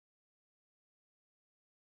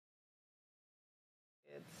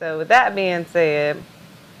So with that being said,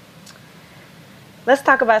 let's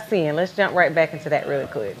talk about sin. Let's jump right back into that really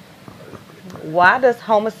quick. Why does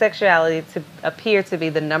homosexuality appear to be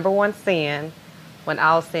the number one sin when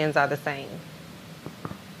all sins are the same?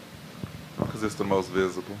 Because it's the most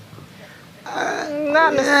visible.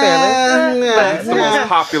 Not necessarily, It's the most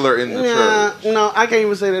popular in the church. No, I can't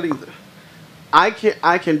even say that either.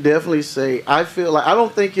 I can definitely say I feel like I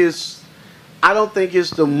don't think it's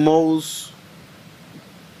the most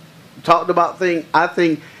talked about thing. I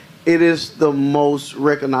think it is the most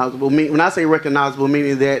recognizable. When I say recognizable,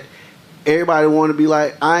 meaning that everybody want to be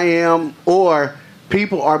like I am, or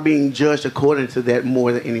people are being judged according to that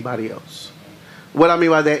more than anybody else. What I mean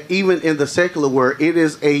by that, even in the secular world, it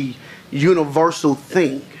is a universal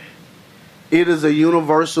thing. It is a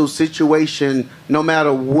universal situation no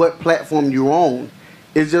matter what platform you're on.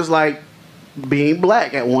 It's just like being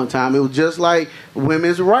black at one time. It was just like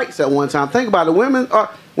women's rights at one time. Think about it.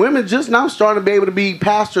 Women just now starting to be able to be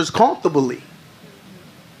pastors comfortably.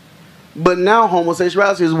 But now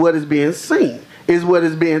homosexuality is what is being seen, is what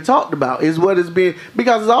is being talked about, is what is being,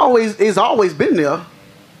 because it's always been there.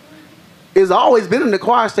 It's always been in the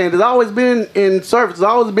choir stand. It's always been in service. It's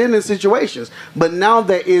always been in situations. But now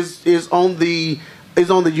that is on the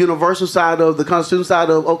universal side of the constitutional side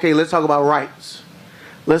of, okay, let's talk about rights.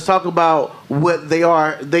 Let's talk about what they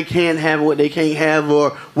can have, what they can't have,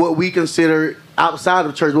 or what we consider outside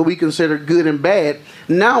of church, what we consider good and bad.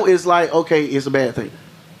 Now it's like, okay, it's a bad thing.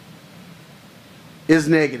 It's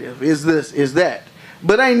negative. It's this, it's that.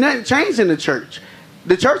 But ain't nothing changed in the church.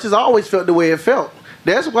 The church has always felt the way it felt.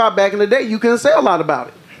 That's why back in the day you couldn't say a lot about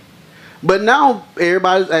it. But now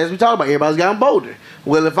everybody, as we talked about, everybody's gotten bolder.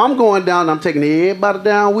 Well, if I'm going down, I'm taking everybody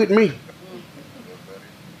down with me.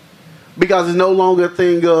 Because it's no longer a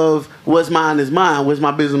thing of what's mine is mine, what's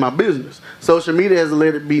my business. Social media has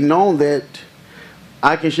let it be known that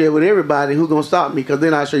I can share with everybody who's going to stop me, because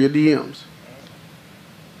then I show your DMs.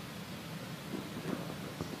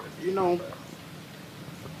 You know,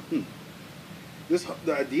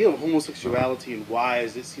 the idea of homosexuality and why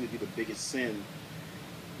does it seem to be the biggest sin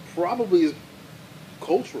probably is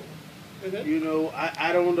cultural. Mm-hmm. You know,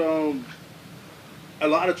 I don't. A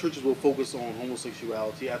lot of churches will focus on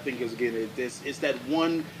homosexuality. I think it's that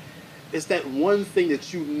one thing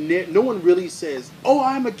that no one really says, oh,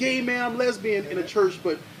 I'm a gay man, I'm lesbian in a church,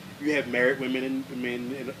 but you have married women and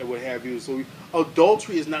men and what have you. So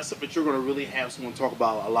adultery is not something that you're going to really have someone talk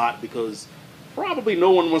about a lot, because probably no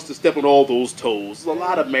one wants to step on all those toes. There's a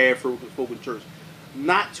lot of married folk in church.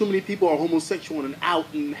 Not too many people are homosexual and out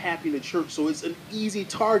and happy in the church, so it's an easy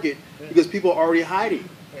target because people are already hiding.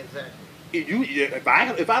 Exactly.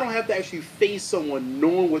 If I don't have to actually face someone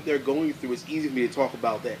knowing what they're going through, it's easy for me to talk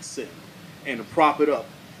about that sin and to prop it up.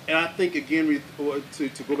 And I think, again,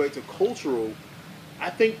 to go back to cultural,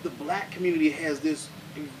 I think the black community has this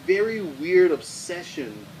very weird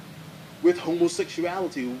obsession with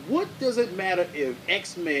homosexuality. What does it matter if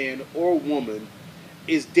X man or woman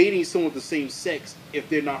is dating someone of the same sex if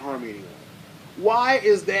they're not harming anyone? Why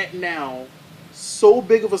is that now so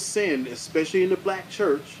big of a sin, especially in the black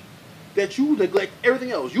church, that you neglect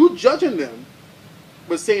everything else? You're judging them,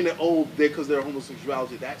 but saying that, oh, because they're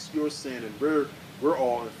homosexuality, that's your sin, and we're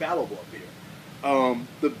all infallible up here.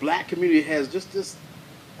 The black community has just this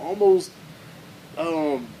almost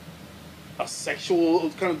a sexual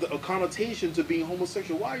kind of a connotation to being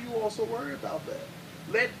homosexual. Why are you all so worried about that?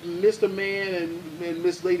 Let Mr. Man and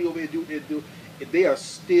Miss Lady over here do. They are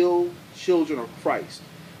still children of Christ.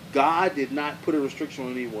 God did not put a restriction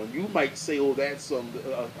on anyone. You might say, oh, that's a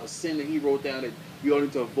sin that he wrote down that we all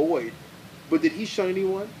need to avoid. But did he shun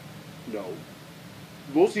anyone? No.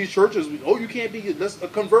 Most of these churches, oh, you can't be, that's a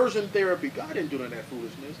conversion therapy. God didn't do none of that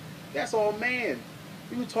foolishness. That's all man.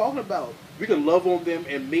 What are you talking about? We can love on them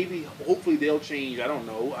and maybe, hopefully they'll change. I don't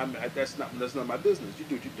know. That's not my business. You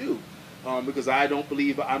do what you do. Because I don't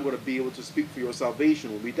believe I'm going to be able to speak for your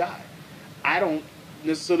salvation when we die. I don't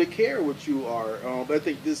necessarily care what you are. But I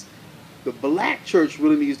think the black church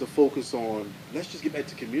really needs to focus on, let's just get back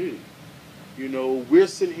to community. You know, we're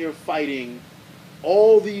sitting here fighting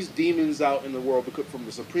all these demons out in the world because from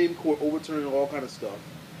the Supreme Court overturning all kind of stuff.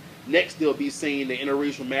 Next, they'll be saying that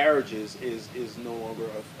interracial marriages is no longer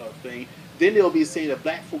a thing. Then they'll be saying that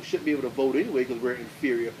black folks shouldn't be able to vote anyway because we're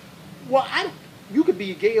inferior. Well, you could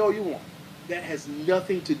be gay all you want. That has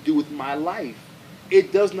nothing to do with my life.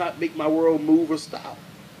 It does not make my world move or stop.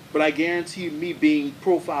 But I guarantee you, me being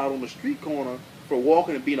profiled on the street corner for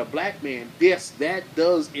walking and being a black man, yes, that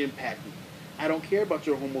does impact me. I don't care about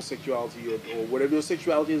your homosexuality or whatever your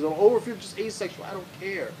sexuality is, or if you're just asexual, I don't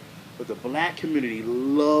care. But the black community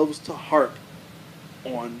loves to harp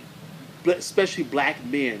on especially black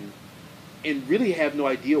men, and really have no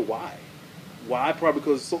idea why. Why? Probably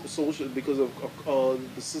because social, because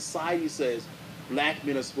of the society says black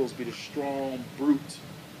men are supposed to be the strong brute,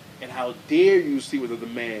 and how dare you see with the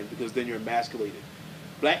man, because then you're emasculated.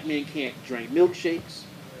 Black men can't drink milkshakes.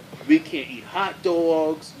 We can't eat hot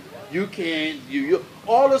dogs. You can't. You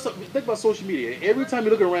all this stuff. Think about social media. Every time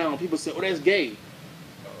you look around, people say, "Oh, that's gay."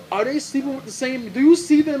 Are they sleeping with the same? Do you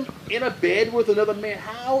see them in a bed with another man?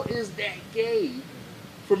 How is that gay?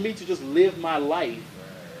 For me to just live my life,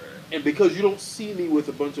 and because you don't see me with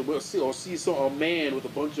a bunch of, or see a man with a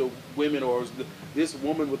bunch of women, or this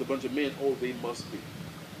woman with a bunch of men, oh, they must be.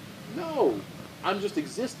 No, I'm just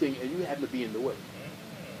existing, and you happen to be in the way.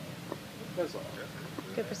 That's all.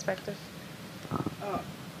 Good perspective.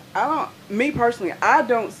 Me personally, I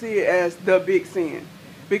don't see it as the big sin,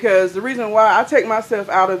 because the reason why I take myself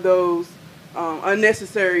out of those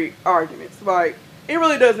unnecessary arguments, like, it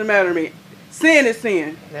really doesn't matter to me. Sin is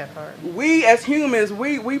sin. That part. We as humans,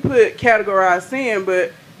 we put categorized sin,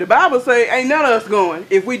 but the Bible say ain't none of us going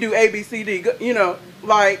if we do A, B, C, D. You know,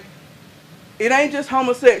 like, it ain't just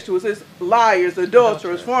homosexuals. It's liars,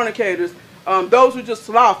 adulterers, fornicators, those who just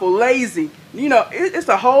slothful, lazy. You know, it's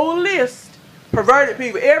a whole list. Perverted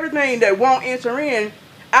people, everything that won't enter in.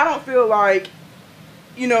 I don't feel like,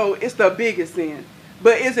 you know, it's the biggest sin.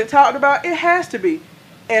 But is it talked about? It has to be.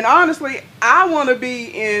 And honestly, I want to be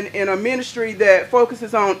in a ministry that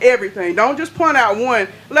focuses on everything. Don't just point out one.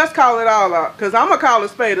 Let's call it all out. Because I'm going to call a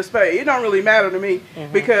spade a spade. It don't really matter to me.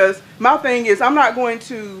 Because my thing is, I'm not going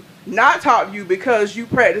to not talk to you because you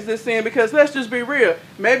practice this sin. Because let's just be real.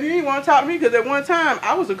 Maybe you didn't want to talk to me because at one time,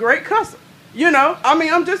 I was a great cusser. You know? I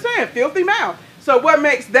mean, I'm just saying, filthy mouth. So what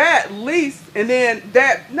makes that least, and then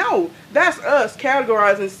that, no, that's us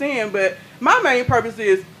categorizing sin. But my main purpose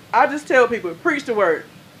is, I just tell people, preach the word.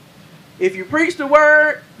 If you preach the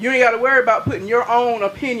word, you ain't got to worry about putting your own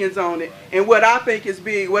opinions on it and what I think is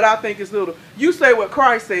big, what I think is little. You say what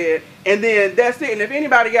Christ said, and then that's it. And if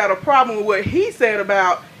anybody got a problem with what he said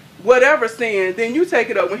about whatever sin, then you take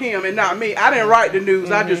it up with him and not me. I didn't write the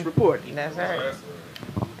news. I just reported it. That's right.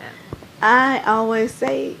 I always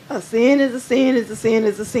say a sin is a sin is a sin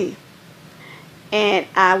is a sin. And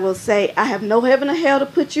I will say I have no heaven or hell to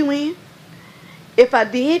put you in. If I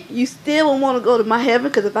did, you still won't want to go to my heaven,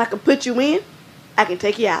 because if I can put you in, I can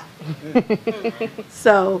take you out.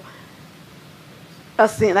 So, a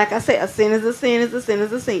sin, like I said, a sin is a sin is a sin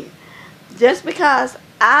is a sin. Just because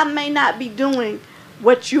I may not be doing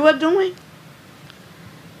what you are doing,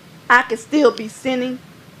 I can still be sinning,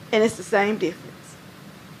 and it's the same difference.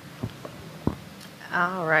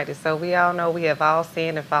 All righty. So we all know we have all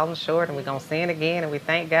sinned and fallen short, and we're going to sin again, and we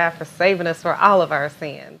thank God for saving us for all of our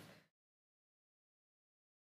sins.